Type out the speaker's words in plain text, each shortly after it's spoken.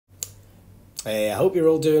Hey, I hope you're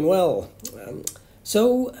all doing well.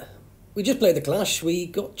 So, we just played the Clash. We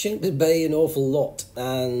got Chambers Bay an awful lot,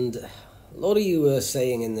 and a lot of you were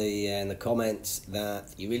saying in the comments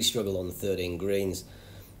that you really struggle on the 13 greens.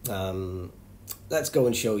 Um, let's go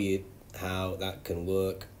and show you how that can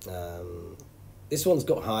work. This one's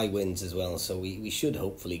got high winds as well, so we should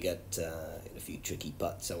hopefully get a few tricky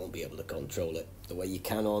putts. I won't be able to control it the way you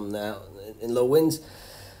can on in low winds.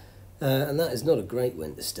 And that is not a great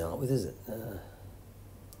wind to start with, is it?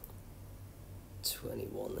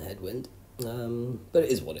 21 headwind. But it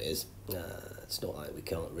is what it is. It's not like we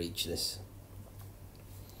can't reach this.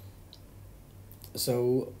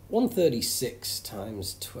 So 136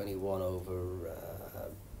 times 21 over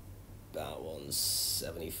about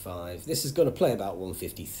 175. This is going to play about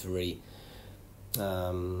 153.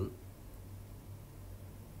 Or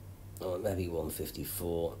maybe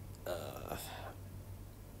 154.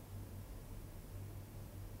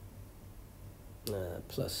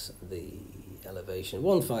 Plus the elevation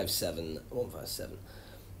 157.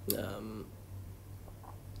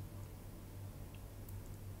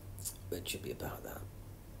 It should be about that.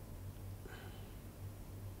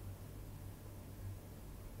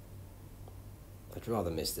 I'd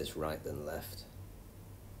rather miss this right than left.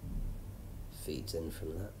 Feeds in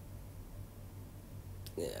from that.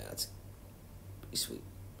 Yeah, that's pretty sweet.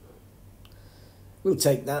 We'll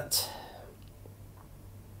take that.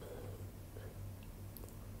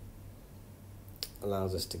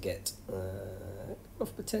 Allows us to get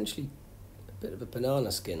off potentially a bit of a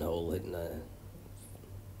banana skin hole, hitting a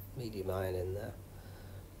medium iron in there.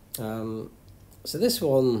 So this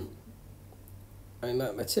one, I mean,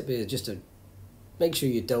 my tip here is just to make sure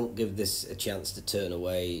you don't give this a chance to turn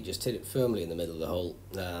away. Just hit it firmly in the middle of the hole.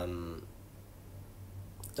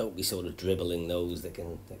 Don't be sort of dribbling those. They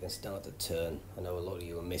can start to turn. I know a lot of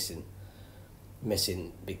you are missing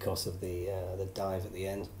because of the dive at the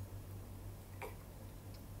end.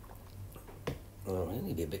 Oh, I need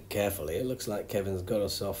to be a bit careful here. It looks like Kevin's got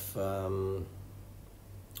us off the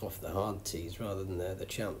hard tees rather than the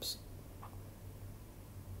champs. I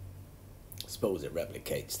suppose it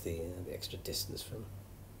replicates the extra distance from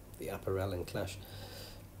the apparel in Clash.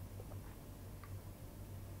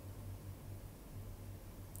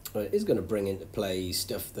 But it is going to bring into play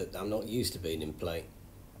stuff that I'm not used to being in play.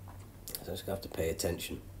 So I'm just going to have to pay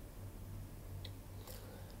attention.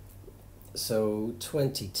 So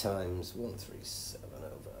 20 times 137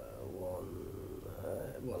 over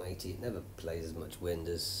 180. It never plays as much wind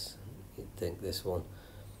as you'd think this one.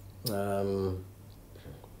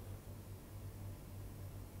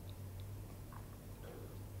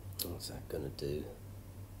 What's that going to do?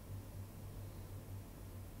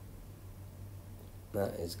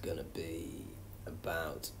 That is going to be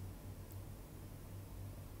about...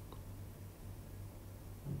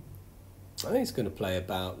 I think it's going to play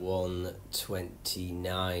about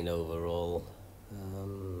 129 overall,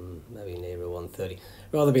 maybe nearer 130.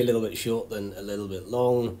 Rather be a little bit short than a little bit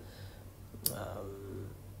long.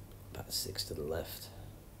 About 6 to the left.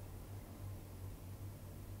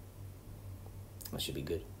 That should be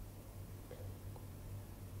good.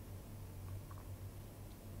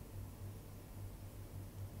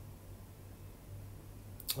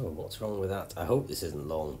 Oh, what's wrong with that? I hope this isn't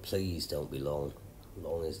long. Please don't be long.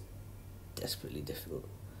 Long is desperately difficult.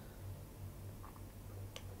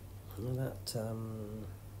 Well,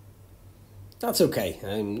 that's okay.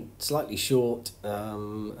 I'm slightly short,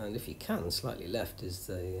 and if you can, slightly left is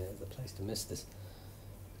the place to miss this.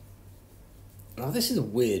 Now this is a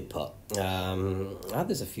weird putt. I had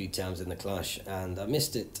this a few times in the Clash, and I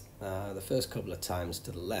missed it the first couple of times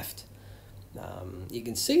to the left. You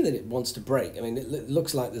can see that it wants to break. I mean, it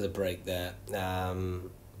looks like there's a break there.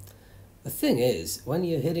 The thing is, when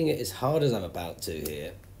you're hitting it as hard as I'm about to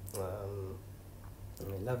here,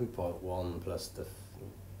 11.1 plus the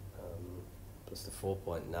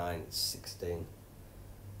 4.9, it's 16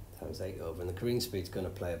 times 8 over, and the green speed's going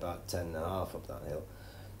to play about 10.5 up that hill.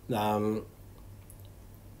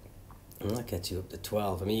 And that gets you up to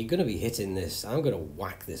 12. I mean, you're going to be hitting this. I'm going to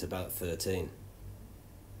whack this about 13.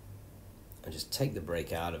 And just take the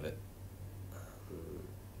break out of it.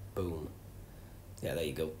 Boom. Yeah, there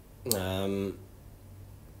you go.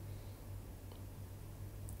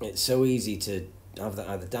 It's so easy to have that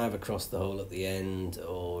either dive across the hole at the end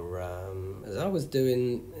or, as I was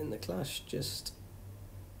doing in the Clash, just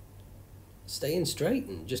staying straight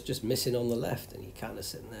and just missing on the left, and you're kind of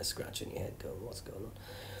sitting there scratching your head going, what's going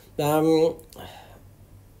on?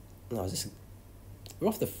 No, is this... We're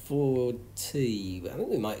off the 4T, but I think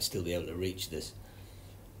we might still be able to reach this,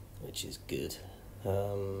 which is good.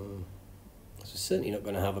 So certainly not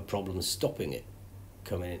going to have a problem stopping it.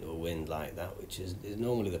 coming into a wind like that, which is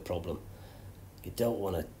normally the problem. You don't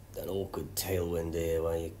want an awkward tailwind here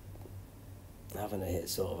where you're having to hit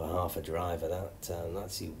sort of a half a driver.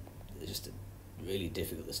 That's just really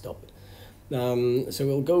difficult to stop it. So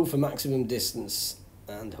we'll go for maximum distance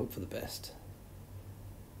and hope for the best.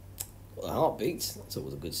 Well, the heart beats, that's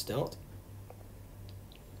always a good start.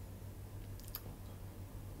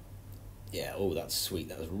 Yeah, oh, that's sweet.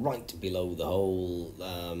 That was right below the hole.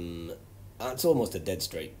 That's almost a dead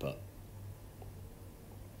straight putt.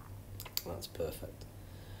 That's perfect.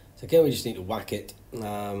 So again, we just need to whack it.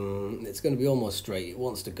 It's going to be almost straight. It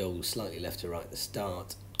wants to go slightly left to right at the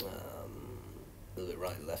start, a little bit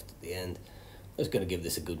right and left at the end. I'm just going to give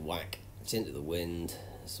this a good whack. It's into the wind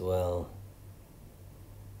as well.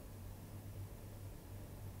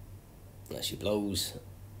 There she blows.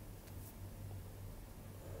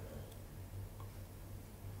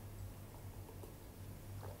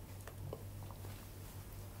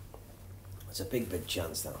 It's a big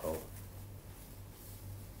chance, that hole.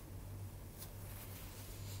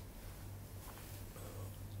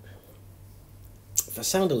 If I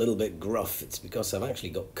sound a little bit gruff, it's because I've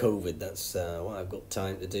actually got COVID. That's why I've got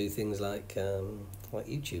time to do things like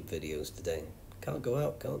YouTube videos today. Can't go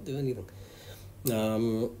out, can't do anything.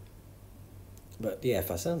 But yeah,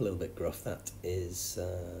 if I sound a little bit gruff, that is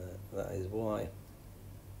why.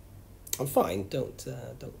 I'm fine. Don't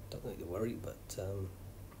need to worry. But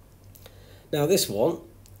now this one,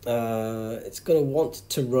 it's going to want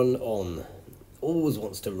to run on. Always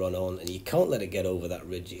wants to run on, and you can't let it get over that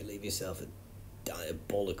ridge. You leave yourself a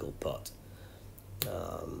diabolical putt. So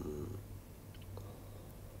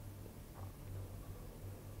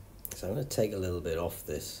I'm going to take a little bit off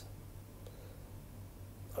this.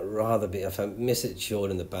 I'd rather be, if I miss it short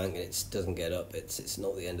in the bank and it doesn't get up, it's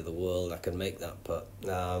not the end of the world. I can make that putt.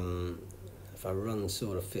 If I run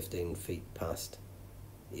sort of 15 feet past,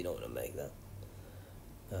 you're not going to make that.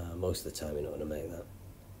 Most of the time you're not going to make that.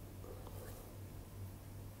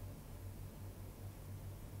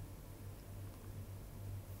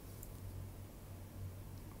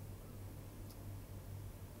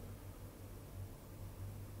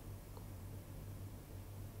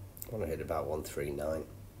 I want to hit about 139.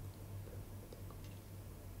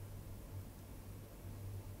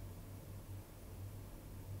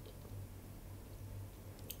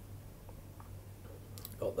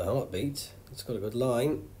 Got the heartbeat. It's got a good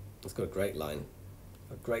line. It's got a great line.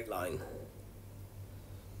 A great line.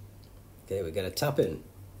 Okay, we get a tap in.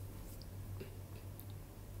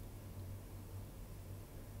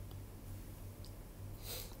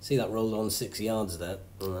 See that rolled on 6 yards there.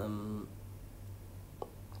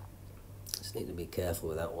 Just need to be careful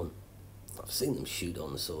with that one. I've seen them shoot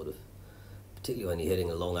on sort of, particularly when you're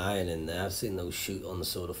hitting a long iron in there, I've seen those shoot on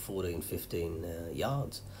sort of 14, 15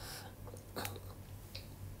 yards.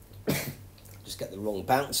 Just get the wrong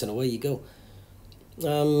bounce and away you go.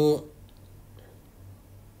 So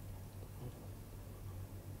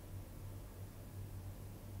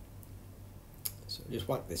just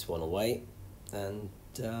whack this one away, and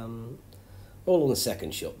all on the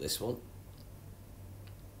second shot, this one.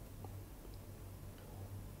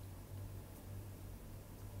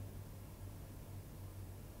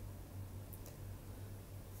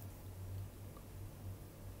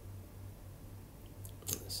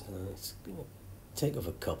 It's going to take off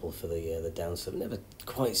a couple for the downslope. Never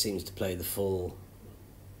quite seems to play the full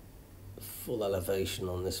elevation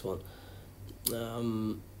on this one.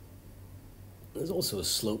 There's also a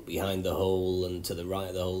slope behind the hole and to the right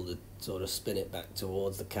of the hole to sort of spin it back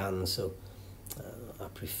towards the can, so I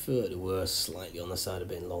prefer to err slightly on the side of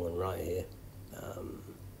being long and right here.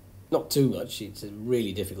 Not too much. It's a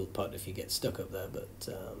really difficult putt if you get stuck up there, but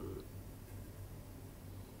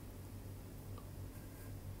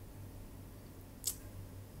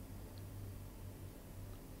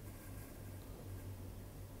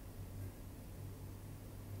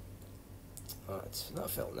that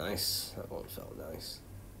felt nice. That one felt nice.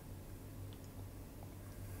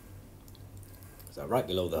 So right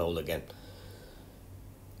below the hole again.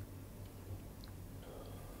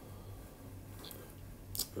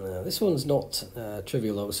 This one's not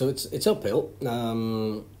trivial though. So it's uphill.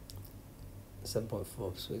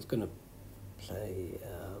 7.4. So it's going to play.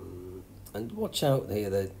 And watch out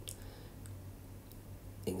here.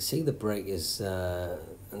 You can see the break is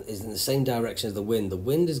in the same direction as the wind. The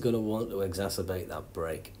wind is going to want to exacerbate that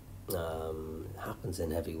break. It happens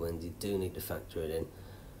in heavy wind. You do need to factor it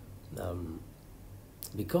in.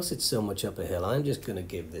 Because it's so much up a hill, I'm just going to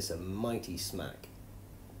give this a mighty smack.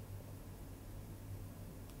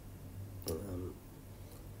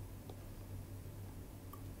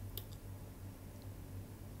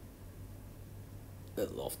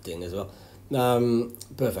 lofting as well.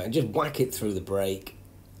 Perfect. Just whack it through the break.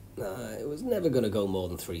 It was never going to go more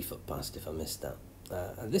than 3 foot past if I missed that.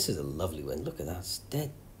 And this is a lovely wind. Look at that. It's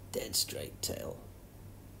dead straight tail.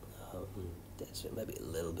 Dead straight, maybe a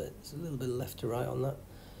little bit. There's a little bit left to right on that.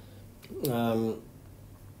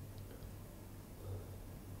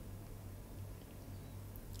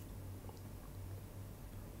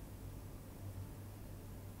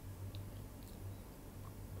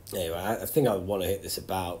 Anyway, I think I want to hit this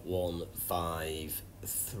about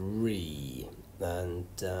 153, and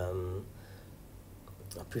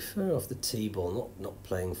I prefer off the tee ball, not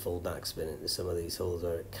playing full backspin into some of these holes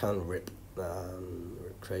where it can rip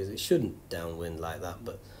crazy. It shouldn't downwind like that,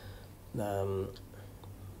 but I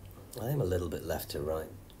am a little bit left to right.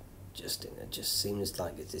 It just seems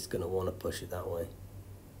like it's going to want to push it that way.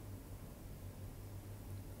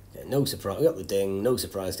 Okay, no surprise. We got the ding. No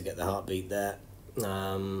surprise to get the heartbeat there.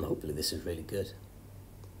 Hopefully this is really good.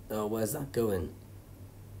 Oh, where's that going?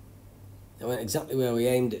 It went exactly where we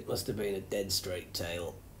aimed it. Must have been a dead straight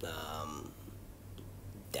tail.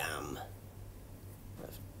 Damn. I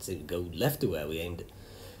seemed to go left to where we aimed it.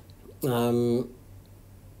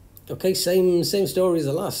 Okay, same story as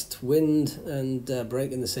the last. Wind and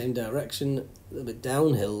break in the same direction. A little bit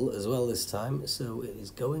downhill as well this time, so it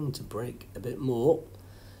is going to break a bit more.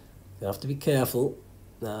 You have to be careful.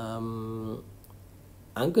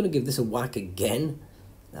 I'm going to give this a whack again,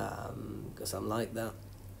 because I'm like that.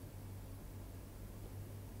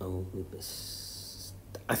 Oh,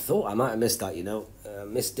 I thought I might have missed that, you know.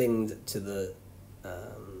 Missed-dinged to the...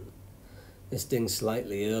 missed-ding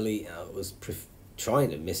slightly early. I was trying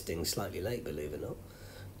to miss-ding slightly late, believe it or not.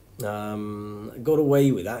 I got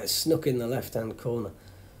away with that. It snuck in the left-hand corner.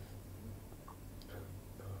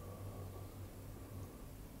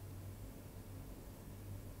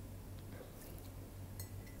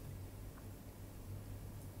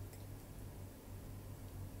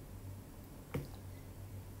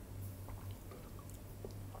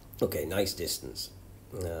 Okay, nice distance.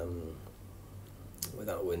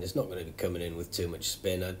 Without wind, it's not going to be coming in with too much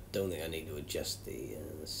spin. I don't think I need to adjust the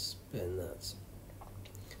spin.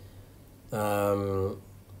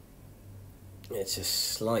 It's a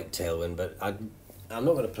slight tailwind, but I'm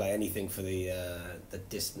not going to play anything for the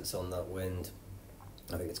distance on that wind.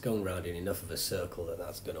 I think it's going round in enough of a circle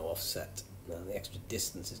that's going to offset. The extra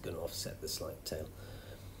distance is going to offset the slight tail.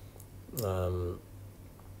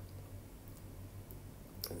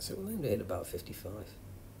 So we'll aim to hit about 55.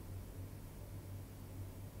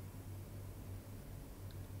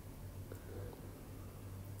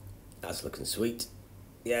 That's looking sweet.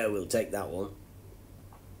 Yeah, we'll take that one.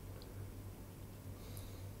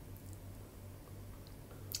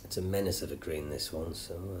 It's a menace of a green, this one,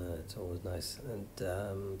 so it's always nice. And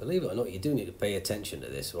believe it or not, you do need to pay attention to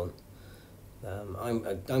this one. I'm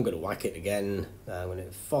going to whack it again. I'm going to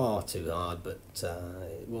hit far too hard, but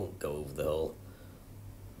it won't go over the hole.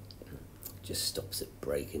 Just stops it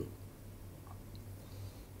breaking.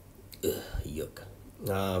 Ugh, yuck.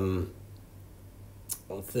 On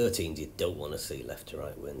 13s, you don't want to see left to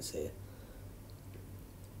right winds here.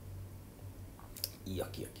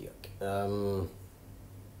 Yuck, yuck, yuck.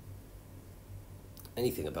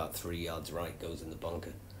 Anything about 3 yards right goes in the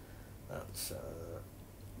bunker. That's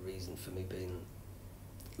reason for me being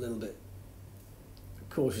a little bit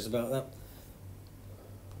cautious about that.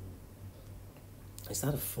 Is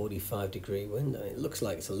that a 45-degree wind? I mean, it looks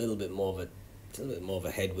like it's a little bit more of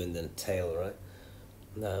a headwind than a tail, right?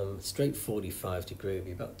 Straight 45-degree would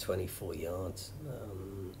be about 24 yards.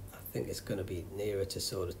 I think it's going to be nearer to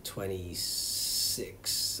sort of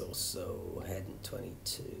 26 or so, heading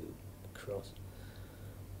 22 across.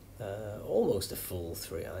 Almost a full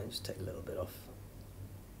 3 iron. Just take a little bit off.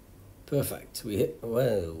 Perfect. We hit. Whoa,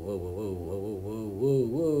 whoa, whoa, whoa, whoa, whoa, whoa,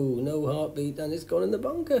 whoa! No heartbeat, and it's gone in the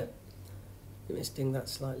bunker. You missed-ding that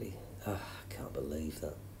slightly. I can't believe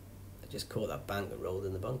that. I just caught that bank and rolled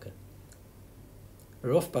in the bunker.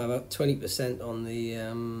 We're off by about 20% on the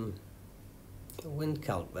wind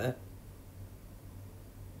calc there.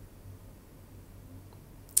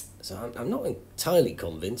 So I'm not entirely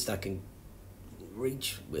convinced I can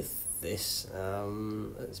reach with this.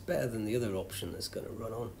 It's better than the other option that's going to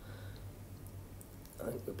run on.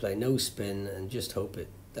 I think we play no spin and just hope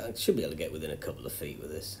I should be able to get within a couple of feet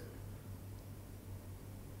with this.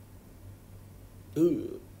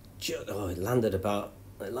 Ooh, oh, it landed about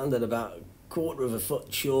a quarter of a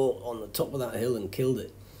foot short on the top of that hill and killed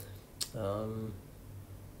it.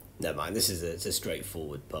 Never mind. It's a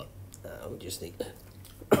straightforward putt. We just need to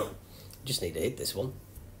hit this one.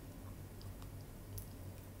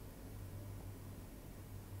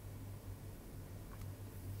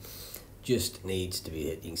 just needs to be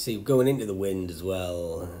hit. You can see going into the wind as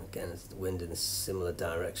well. Again, it's the wind in a similar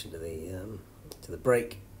direction to the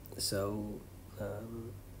brake. So yeah,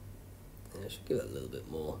 I should give it a little bit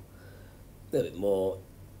more.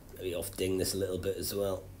 Maybe off ding this a little bit as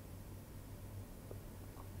well.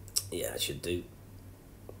 Yeah, I should do.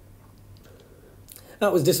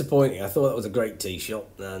 That was disappointing. I thought that was a great tee shot,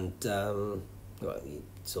 and well, you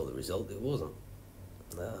saw the result. It wasn't.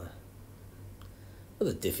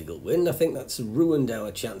 Another difficult wind. I think that's ruined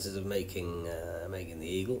our chances of making the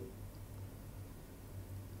eagle.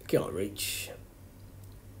 Can't reach.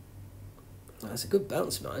 That's a good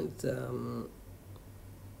bounce, mind.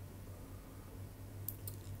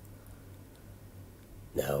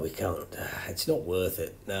 No, we can't. It's not worth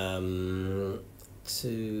it. I mean,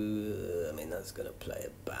 that's going to play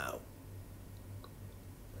about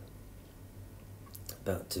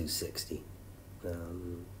 260.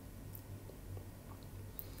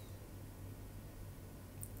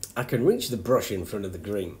 I can reach the brush in front of the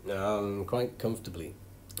green quite comfortably.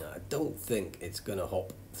 I don't think it's going to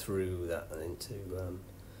hop through that and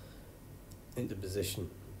into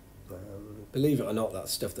position. Believe it or not, that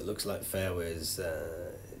stuff that looks like fairways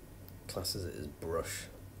classes it as brush.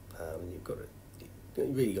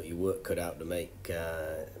 You've really got your work cut out to make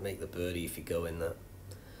the birdie if you go in that.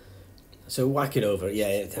 So whack it over.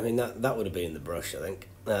 Yeah, I mean that would have been the brush, I think.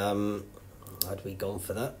 Had we gone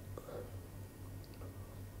for that?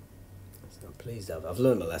 So I'm pleased I've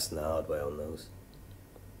learned my lesson the hard way on those.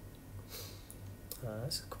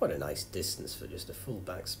 It's quite a nice distance for just a full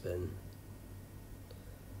backspin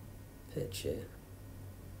pitch here.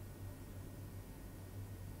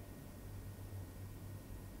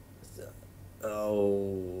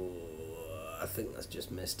 Oh, I think that's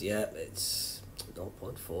just missed. Yeah, it's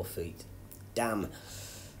 0.4 feet. Damn.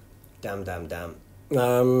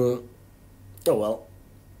 Oh well.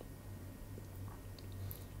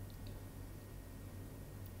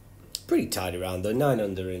 Pretty tight around though. 9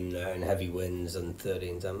 under in heavy winds and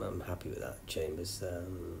 13s. I'm happy with that. Chambers.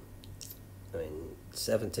 I mean,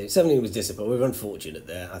 17 was disappointing. We were unfortunate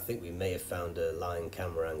there. I think we may have found a lying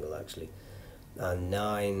camera angle actually. And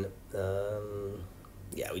 9,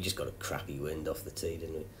 yeah, we just got a crappy wind off the tee,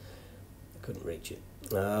 didn't we? I couldn't reach it.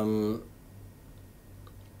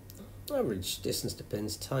 Average distance to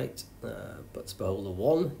pins tight, butts beholder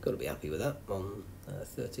 1. Got to be happy with that on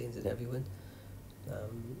 13s in heavy wind.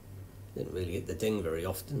 Didn't really hit the ding very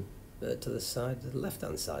often, to the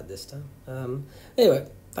left-hand side this time. Anyway,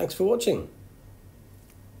 thanks for watching.